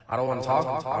I don't want to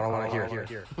talk. I don't want to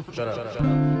hear. Shut up. Shut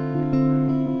up.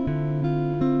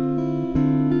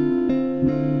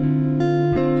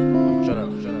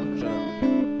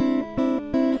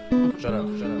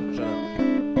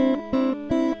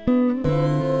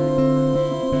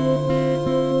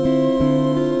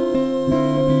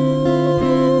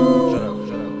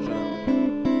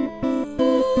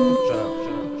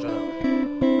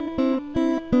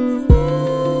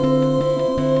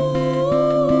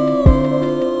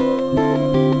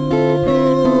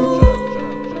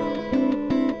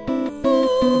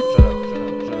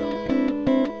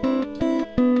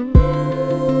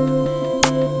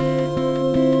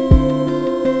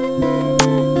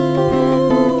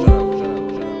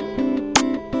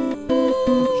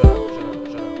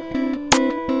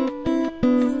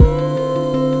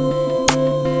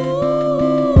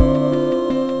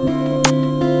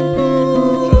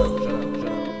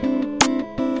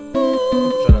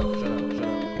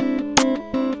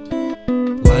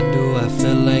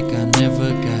 Feel like I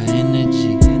never got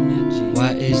energy.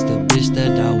 Why is the bitch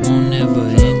that I want never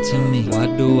into me? Why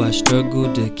do I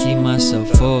struggle to keep myself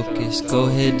focused? Go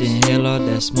ahead and inhale all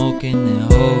that smoking and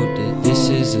hold it. This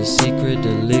is a secret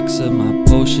elixir, my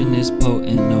potion is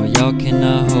potent. No, y'all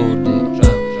cannot hold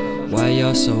it. Why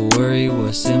y'all so worried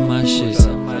what's in my shit?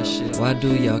 Why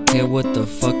do y'all care what the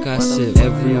fuck I sip?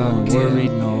 Everyone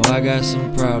worried, no, I got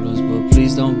some problems, but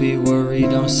please don't be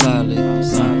worried, I'm solid.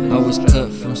 I was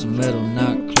cut from some metal,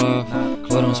 not cloth.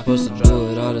 What I'm supposed to do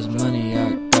with all this money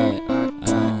I